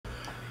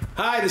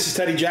Hi, this is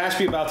Teddy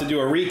Jaspy, about to do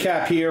a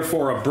recap here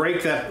for a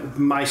break that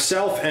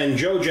myself and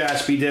Joe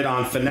Jaspy did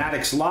on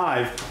Fanatics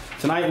Live.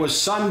 Tonight was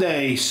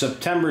Sunday,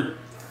 September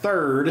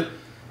 3rd.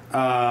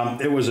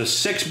 It was a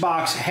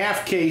 6-box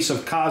half case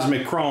of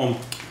Cosmic Chrome.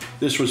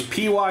 This was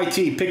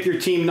PYT, pick your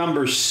team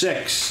number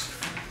 6.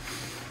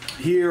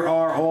 Here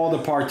are all the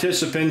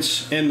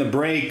participants in the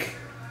break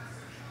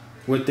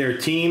with their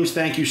teams.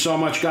 Thank you so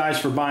much, guys,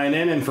 for buying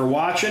in and for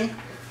watching.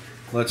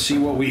 Let's see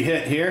what we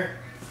hit here.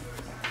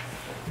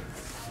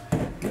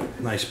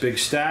 Nice big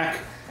stack.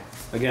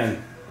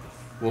 Again,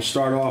 we'll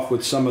start off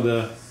with some of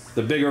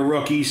the bigger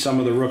rookies, some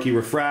of the rookie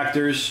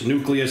refractors.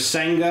 Nucleus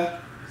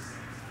Senga.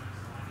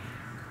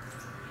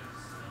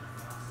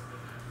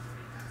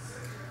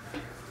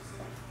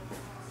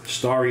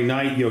 Starry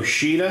Night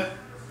Yoshida.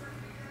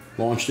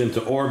 Launched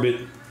into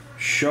orbit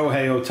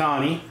Shohei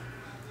Ohtani.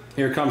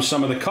 Here comes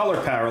some of the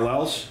color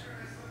parallels.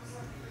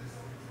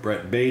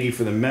 Brett Beatty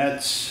for the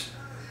Mets.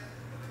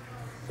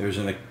 There's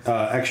an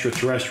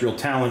extraterrestrial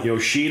talent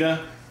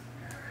Yoshida.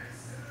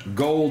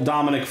 Gold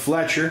Dominic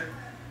Fletcher.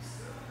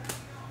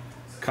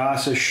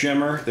 Casa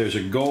Shimmer. There's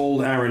a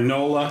gold Aaron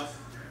Nola.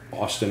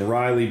 Austin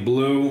Riley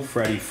blue.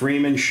 Freddie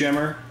Freeman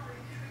shimmer.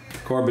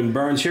 Corbin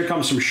Burns. Here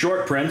comes some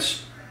short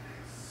prints.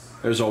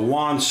 There's a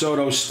Juan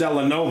Soto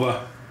Stella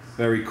Nova.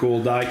 Very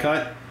cool die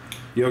cut.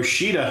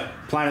 Yoshida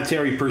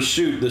Planetary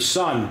Pursuit, the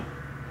Sun.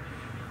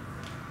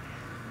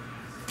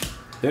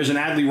 There's an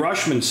Adley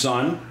Rutschman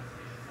Sun.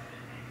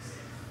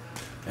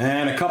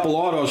 And a couple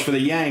autos for the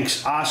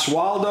Yanks.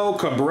 Oswaldo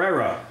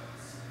Cabrera.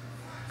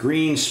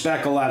 Green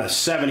speckle out of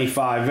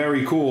 75.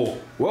 Very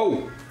cool.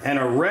 Whoa. And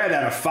a red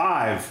out of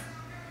 5.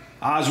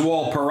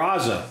 Oswald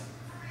Peraza.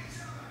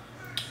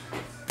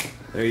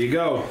 There you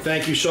go.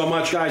 Thank you so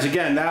much, guys.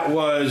 Again, that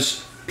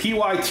was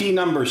PYT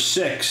number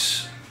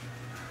 6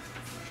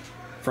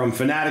 from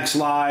Fanatics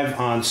Live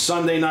on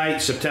Sunday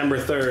night, September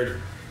 3rd.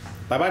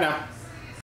 Bye-bye now.